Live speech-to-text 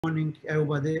Morning,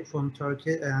 everybody from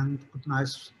Turkey, and good night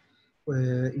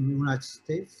in the United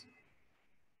States.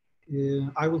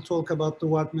 I will talk about the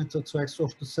white matter tracts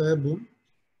of the cerebrum.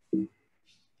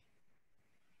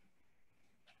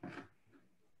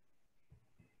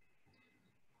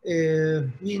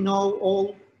 We know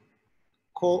all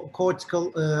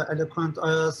cortical eloquent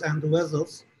areas and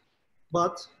vessels,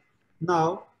 but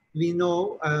now we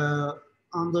know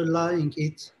underlying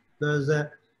it, there's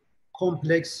a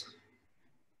complex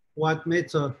white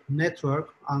matter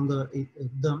network under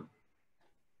them.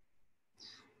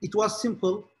 It was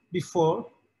simple before,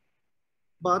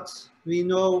 but we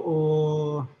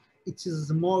know it is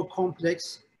more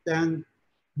complex than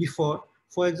before.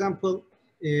 For example,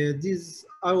 these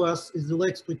areas is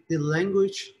related with the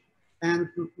language, and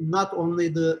not only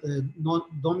the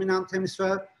non-dominant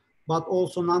hemisphere, but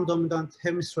also non-dominant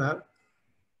hemisphere.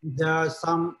 There are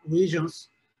some regions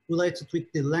related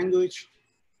with the language.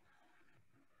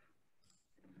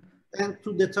 And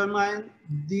to determine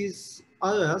these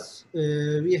areas,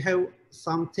 we have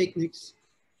some techniques.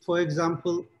 For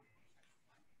example,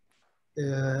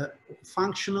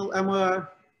 functional MRI,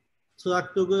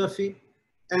 tractography,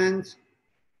 and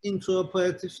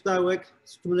intraoperative direct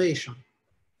stimulation.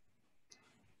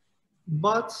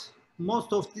 But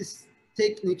most of these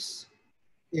techniques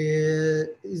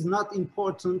is not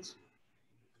important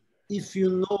if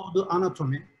you know the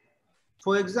anatomy.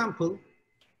 For example,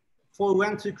 for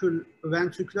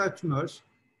ventricular tumors,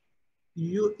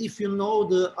 if you know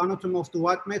the anatomy of the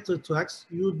white matter tracts,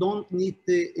 you don't need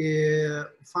the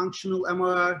functional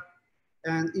MRI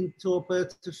and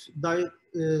intraoperative direct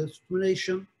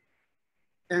stimulation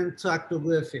and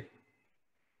tractography.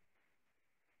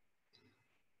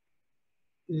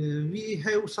 We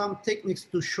have some techniques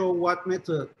to show white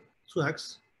matter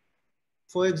tracts.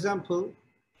 For example,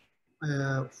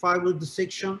 fiber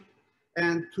dissection,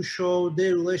 and to show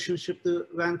their relationship to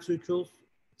ventricles,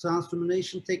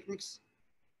 translumination techniques,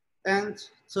 and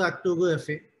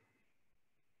tractography.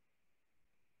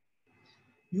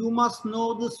 You must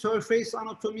know the surface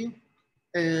anatomy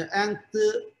and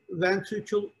the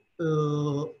ventricle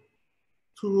to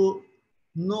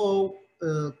know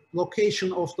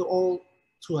location of the all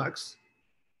tracts.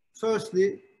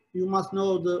 Firstly, you must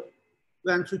know the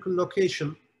ventricle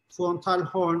location, frontal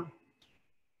horn,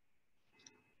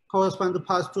 corresponds to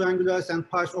pars triangularis and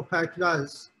pars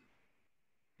opercularis.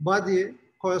 Body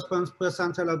corresponds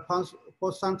placental and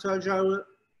postcentral gyrus,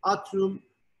 atrium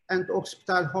and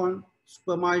occipital horn,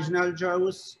 supramarginal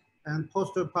gyrus, and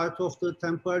posterior part of the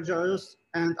temporal gyrus,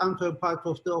 and anterior part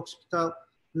of the occipital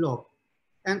lobe.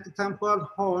 And the temporal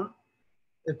horn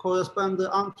corresponds to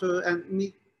the anterior and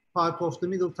mid part of the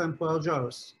middle temporal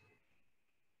gyrus.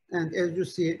 And as you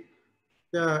see,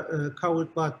 they are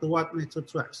covered by the white matter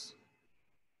tracts.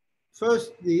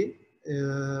 Firstly,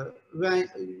 when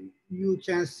you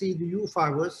can see the U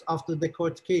fibers after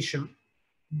decortication,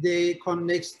 they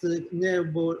connect the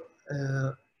nerve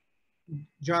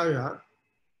gyra.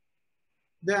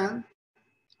 Then,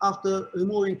 after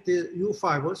removing the U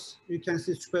fibers, you can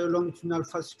see superior-longitudinal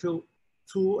fascicle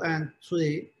 2 and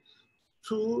 3.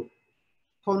 2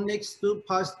 connects the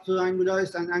pars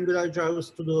triangularis and angular gyrus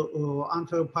to the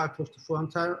anterior part of the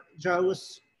frontal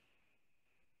gyrus.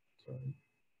 Sorry.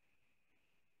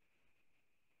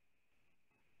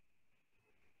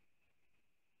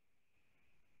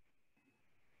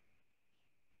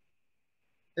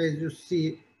 As you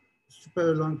see,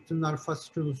 superior longitudinal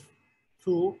fasciculus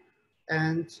 2,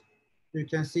 and you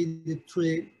can see the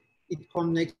 3. It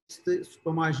connects the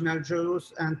supramarginal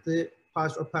gyrus and the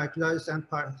pars opercularis and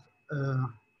pars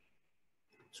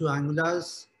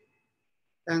triangularis,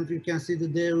 and you can see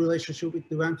their relationship with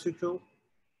the ventricle.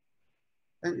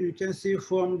 And you can see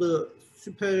from the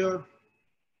superior,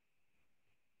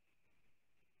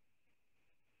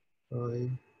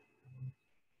 sorry.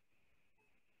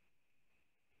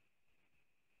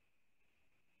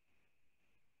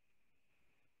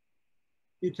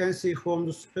 You can see from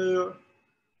the superior,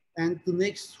 and the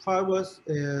next fibers,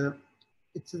 it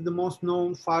is the most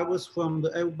known fibers from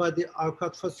the everybody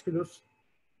arcade fasciculus.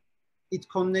 It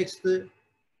connects the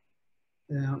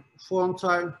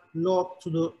frontal lobe to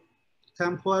the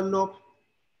temporal lobe,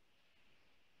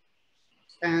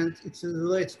 and it is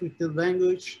related with the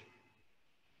language.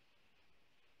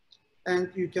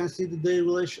 And you can see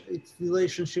its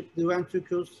relationship with the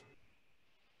ventricles,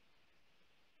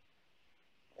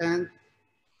 and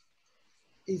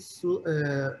its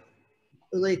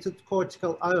related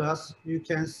cortical areas. You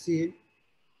can see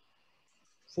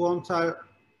frontal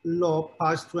lobe,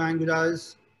 pars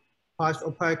triangularis, pars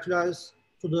opercularis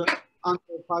to the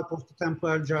anterior part of the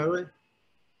temporal gyri.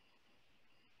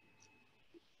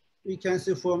 We can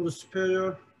see from the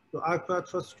superior, the arcuate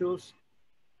fasciculus,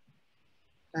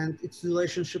 and its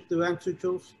relationship to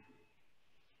ventricles.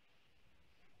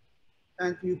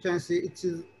 And you can see it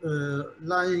is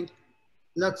lying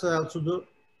lateral to the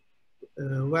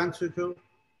ventricle.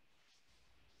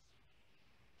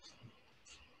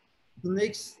 The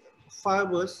next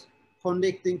fibers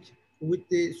connecting with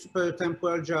the superior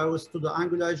temporal gyrus to the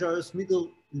angular gyrus,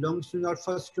 middle longitudinal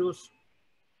fasciculus.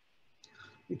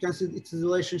 You can see its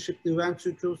relationship to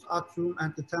ventricles, atrium,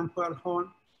 and the temporal horn.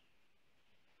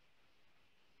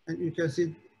 And you can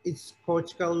see its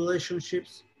cortical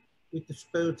relationships with the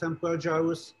superior temporal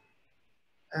gyrus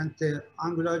and the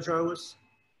angular gyrus.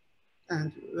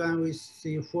 And when we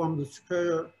see from the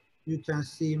superior, you can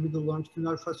see middle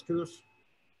longitudinal fasciculus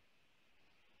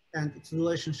and its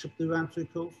relationship to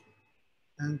ventricles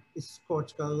and its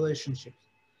cortical relationships.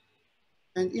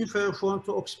 And inferior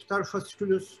frontal occipital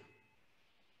fasciculus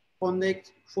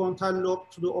connect frontal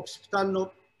lobe to the occipital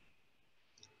lobe.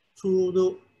 To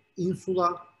the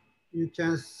insula, you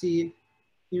can see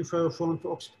inferior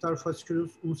frontal occipital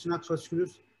fasciculus, uncinate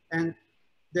fasciculus, and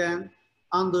then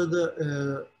under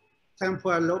the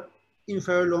temporal lobe,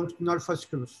 inferior longitudinal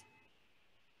fasciculus.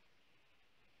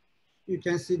 You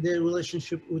can see their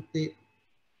relationship with the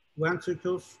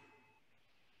ventricles.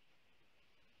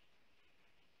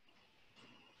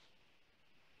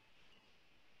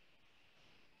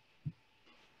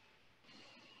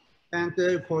 And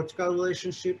their cortical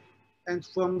relationship. And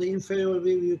from the inferior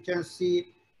view, you can see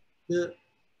the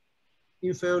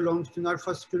inferior longitudinal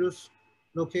fasciculus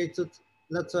located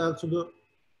lateral to the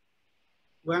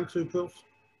ventricles.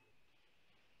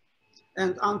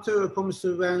 And anterior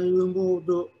commissure, when you remove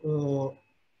the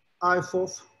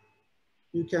IFOF,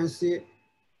 you can see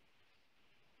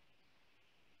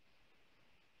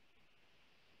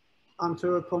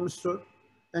anterior commissure,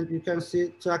 and you can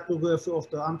see tractography of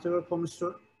the anterior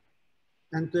commissure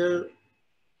and their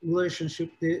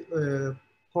relationship, the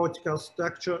cortical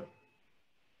structure.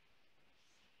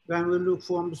 When we look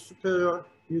from the superior,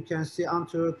 you can see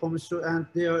anterior commissure and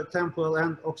their temporal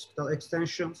and occipital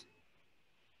extensions.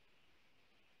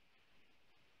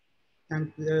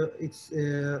 And its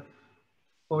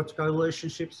cortical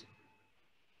relationships.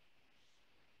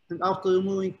 And after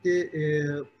removing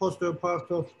the posterior part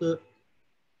of the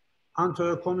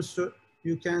anterior commissure,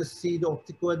 you can see the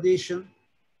optic radiation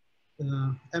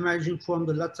emerging from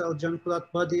the lateral geniculate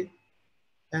body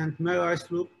and Merais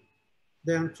loop,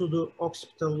 then to the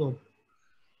occipital lobe.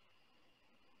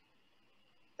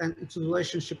 And its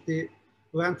relationship to the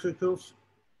ventricles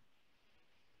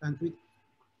and with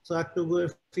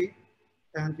tractography,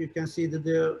 and you can see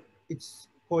that its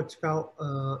cortical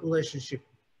relationship.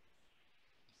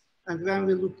 And when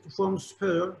we look from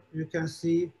superior, you can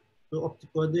see the optic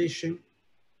radiation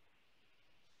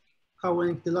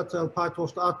covering the lateral part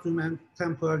of the atrium and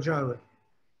temporal gyri.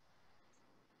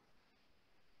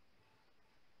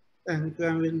 And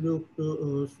when we look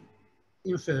to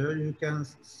inferior, you can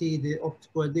see the optic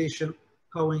radiation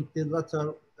covering the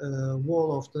lateral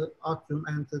wall of the atrium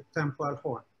and the temporal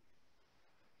horn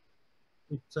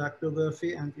with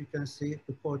tractography, and you can see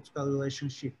the cortical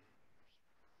relationship.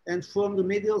 And from the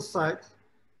medial side,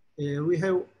 we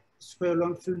have superior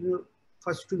longitudinal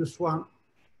fasciculus 1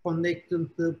 connecting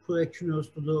the precuneus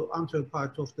to the anterior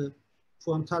part of the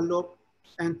frontal lobe,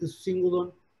 and the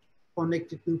cingulum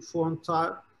connecting the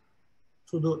frontal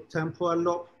to the temporal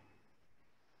lobe,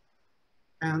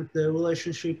 and the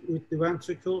relationship with the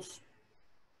ventricles,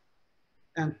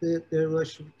 and the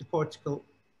relationship with the cortical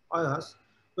areas.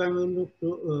 When we look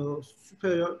to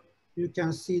superior, you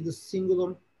can see the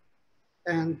cingulum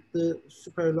and the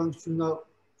superior longitudinal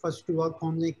fascicula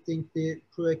connecting the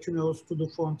precuneus to the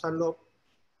frontal lobe.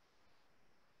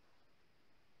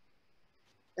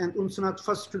 And uncinate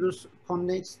fasciculus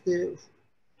connects the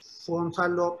frontal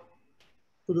lobe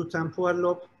to the temporal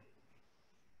lobe,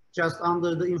 just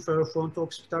under the inferior frontal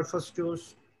occipital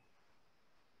fasciculus.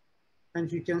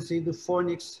 And you can see the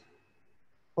fornix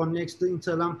connects the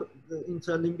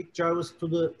interlimbic gyrus to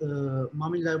the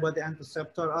mammillary body and the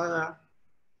septal area.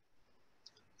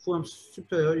 From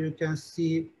superior, you can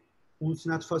see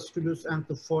uncinate fasciculus and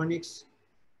the fornix.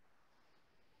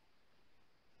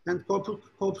 And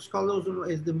corpus callosum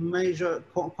is the major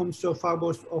commissure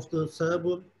fibers of the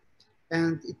cerebrum,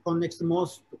 and it connects the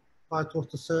most part of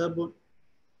the cerebrum,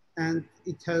 and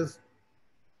it has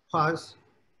pars.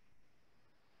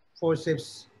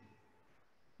 Forceps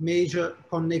major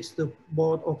connects the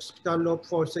both occipital lobe,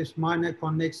 forceps minor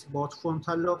connects both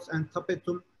frontal lobes, and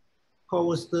tapetum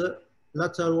covers the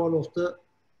lateral wall of the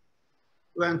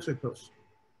ventricles.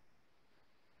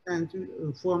 And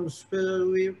from the superior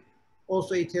view,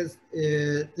 Also, it has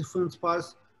different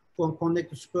parts from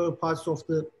connected superior parts of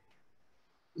the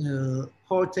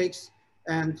cortex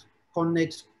and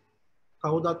connects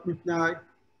caudate nuclei.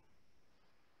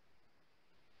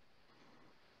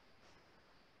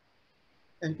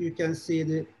 And you can see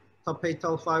the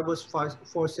tapetal fibers,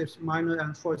 forceps minor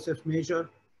and forceps major,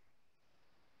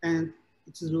 and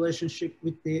its relationship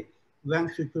with the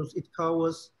ventricles. It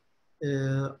covers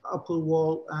upper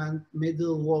wall and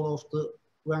middle wall of the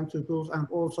ventricles and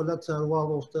also lateral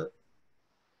wall of the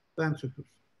ventricles.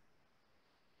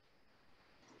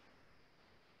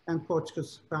 And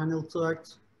corticospinal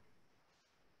tract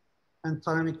and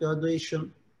thalamic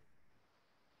graduation.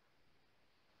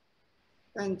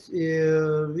 And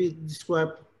we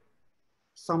describe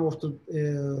some of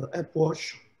the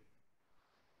approach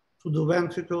to the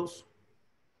ventricles.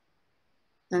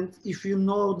 And if you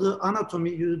know the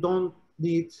anatomy, you don't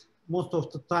need most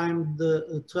of the time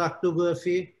the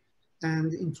tractography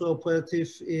and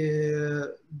intraoperative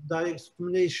direct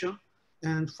stimulation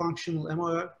and functional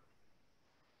MRI,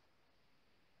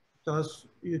 because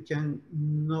you can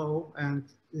know and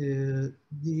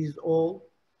these all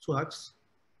tracks.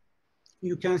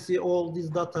 You can see all this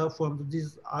data from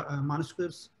these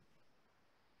manuscripts.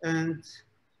 And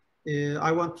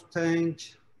I want to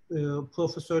thank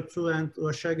Professor Tu and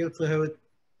Rashagil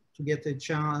to get a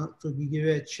chance, to give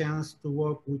a chance to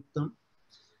work with them.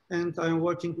 And I'm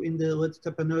working in the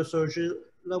Neurosurgery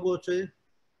laboratory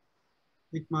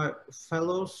with my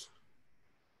fellows.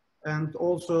 And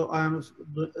also I'm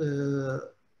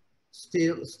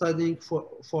still studying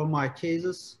for my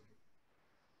cases.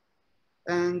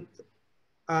 And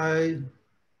I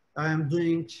am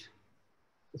doing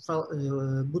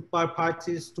goodbye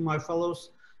parties to my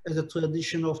fellows as a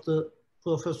tradition of the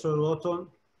Professor Rhoton.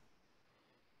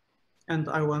 And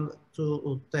I want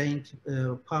to thank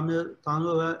Pamir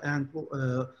Tanrıver and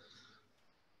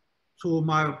to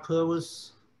my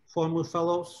previous former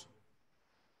fellows.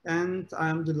 And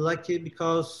I'm lucky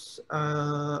because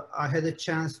I had a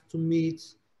chance to meet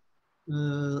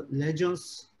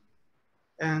legends,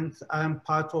 and I'm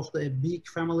part of the big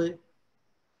family.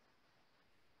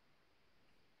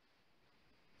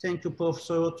 Thank you,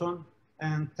 Professor Rhoton,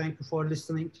 and thank you for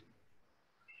listening.